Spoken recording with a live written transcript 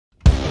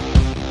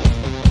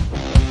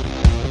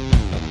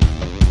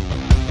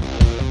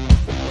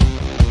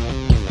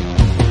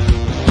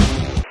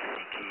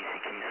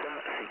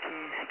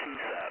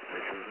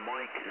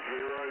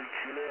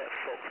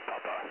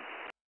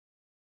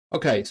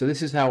Okay, so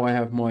this is how I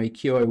have my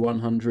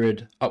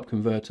QO-100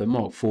 upconverter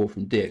Mark IV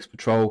from DX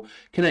Patrol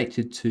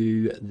connected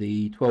to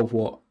the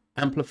 12-watt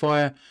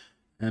amplifier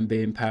and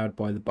being powered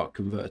by the buck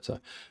converter.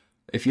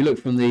 If you look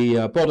from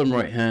the bottom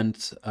right hand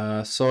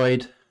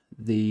side,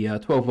 the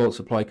 12-volt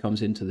supply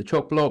comes into the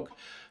chock block.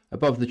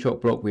 Above the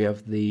chock block we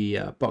have the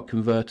buck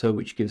converter,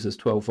 which gives us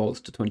 12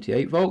 volts to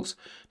 28 volts.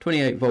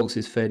 28 volts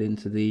is fed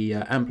into the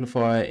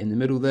amplifier in the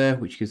middle there,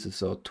 which gives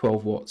us our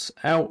 12 watts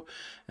out,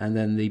 and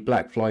then the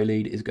black fly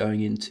lead is going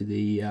into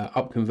the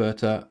up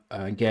converter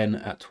again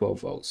at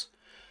 12 volts.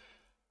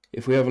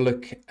 If we have a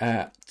look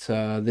at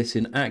this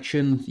in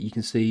action, you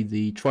can see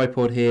the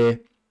tripod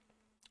here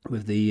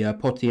with the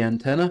potty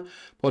antenna.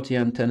 Potty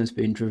antenna is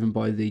being driven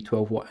by the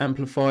 12-watt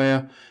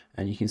amplifier,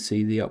 and you can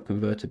see the up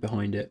converter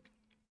behind it.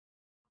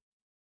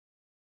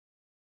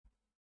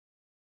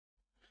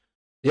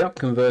 The up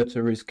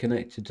converter is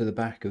connected to the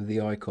back of the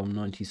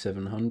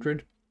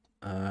IC-9700,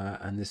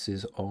 and this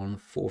is on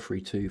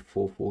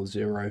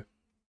 432440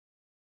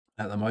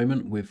 at the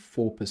moment with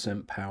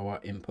 4% power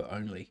input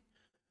only.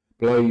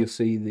 Below you'll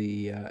see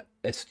the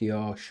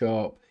SDR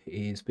sharp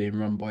is being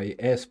run by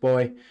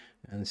AirSpy,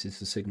 and this is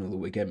the signal that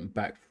we're getting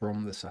back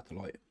from the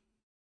satellite.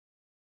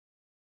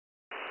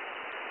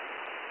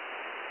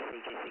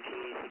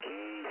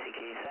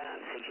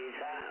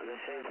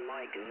 This is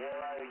Mike 0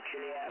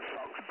 Juliet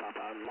Fox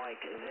Papa.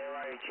 Mike 0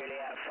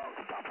 Juliet Fox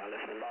Papa.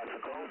 Listen by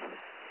for calls.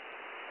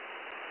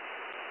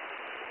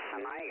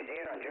 Mike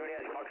 0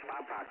 Juliet Fox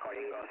Papa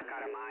calling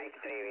Oscar Mike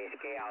 3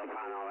 Whiskey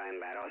Alpha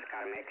November.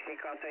 Oscar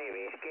Mexico 3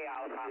 Whiskey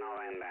Alpha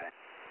November.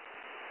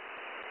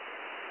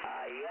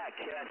 Yeah,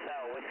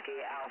 QSL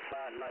Whiskey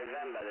Alpha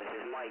November. This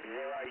is Mike 0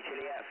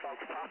 Juliet Fox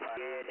Papa.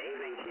 Good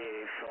evening to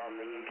you from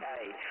the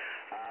UK.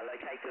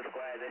 Locator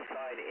square this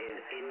side is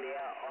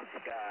India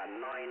Oscar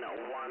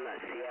 91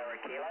 Sierra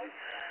Kilo.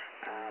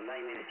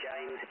 Name is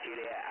James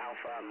Juliet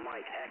Alpha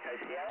Mike Echo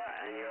Sierra,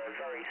 and you're a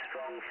very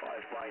strong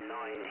 5x9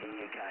 in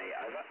UK.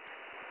 Over.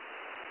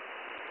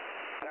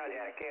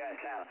 Roger,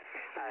 QSL.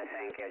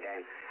 Thank you,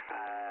 James.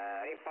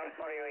 Report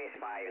for you is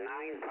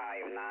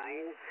 5959.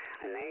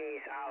 Name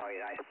is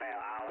Alois. I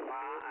spell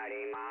Alpha,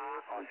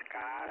 Lima,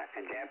 Oscar,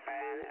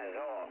 Japan,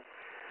 Zulu.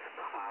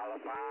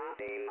 Alpha,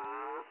 Lima,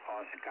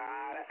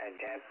 Oscar,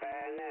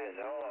 Japan,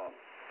 Zulu.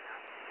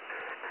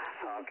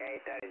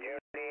 Locator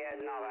Juliet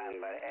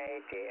November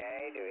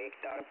 88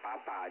 Victor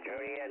Papa.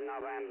 Juliet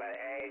November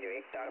 8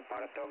 Victor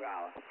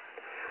Portugal.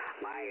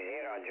 Mike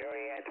 0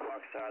 Juliet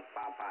Foxtrot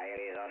Papa.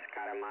 Here is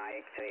Oscar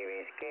Mike 3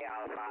 Whiskey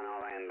Alpha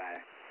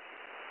November.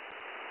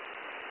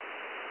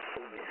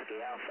 Whiskey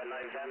Alpha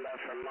November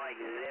from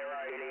Mike 0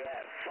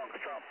 Juliet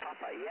Foxtrot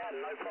Papa. Yeah,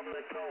 no problem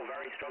at all.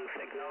 Very strong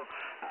signal.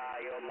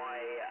 You're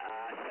my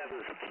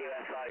 7th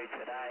QSO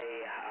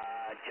today.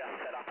 Just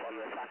set up on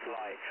the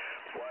satellite.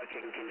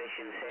 Working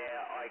conditions here.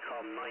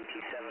 ICOM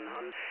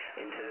 9700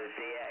 into the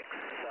DX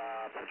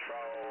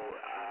Patrol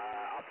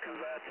up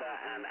converter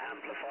and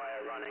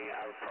amplifier running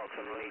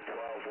approximately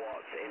 12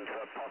 watts into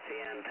a potty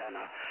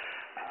antenna.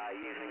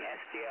 Using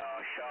SDR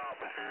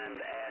Sharp and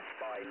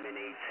AirSpy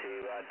Mini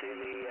to do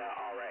the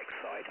RX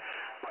side.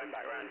 Phone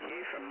back round to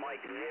you from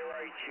Mike 0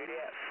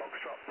 Juliet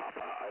Foxtrot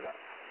Papa. Over.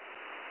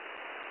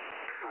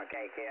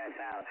 Okay,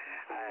 QSL.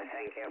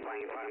 Thank you for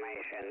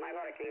information. My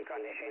working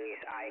condition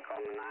is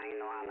ICOM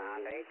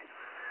 9100.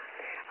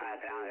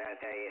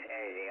 Transverter is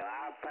AZ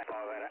Lab.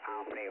 Power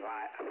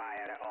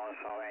amplifier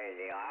also AZ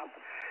Lab.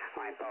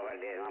 My power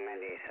this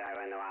moment is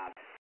 7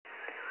 watts.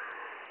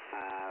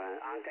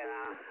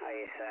 Antenna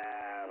is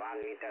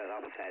 1 meter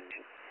offset.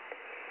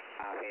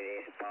 It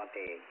is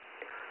potty.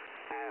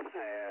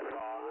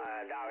 For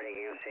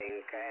downlink using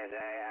the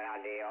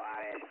radio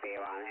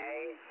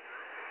RSP1A.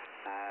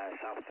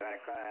 Software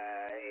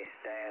is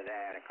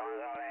there.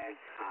 Console.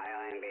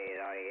 ILMB is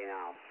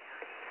original.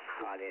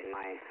 What is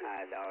my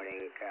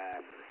downlink?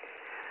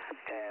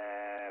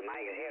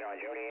 Mike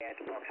 0 Juliet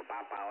Fox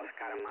Papa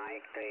Oscar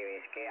Mike 3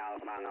 Whiskey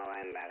Alpha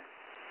November.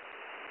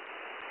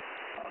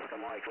 Oscar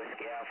Mike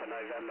Whiskey Alpha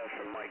November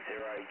from Mike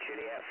 0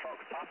 Juliet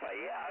Fox Papa.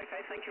 Yeah,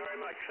 okay, thank you very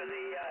much for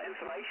the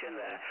information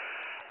there.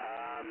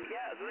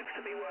 Yeah, it looks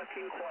to be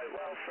working quite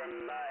well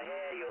from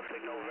here. Your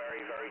signal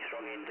very, very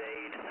strong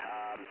indeed.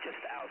 Just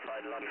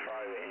outside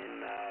Ludlow in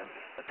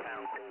a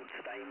town called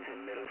Staines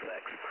in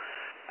Middlesex.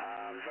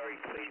 Very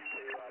pleased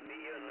to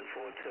meet you and look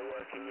forward to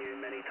working you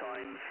many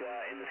times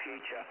in the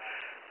future.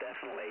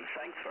 Definitely.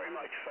 Thanks very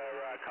much for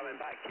coming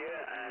back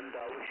here, and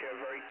I wish you a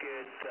very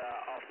good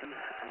afternoon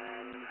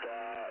and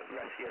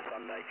rest of your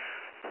Sunday.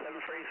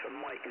 7-3 from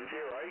Mike 0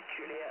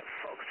 Juliet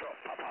Foxtrot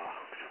Papa.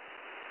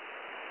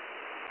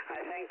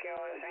 Thank you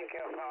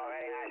for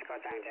very nice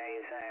contact,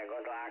 James.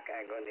 Good luck,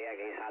 good day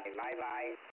again. Bye bye.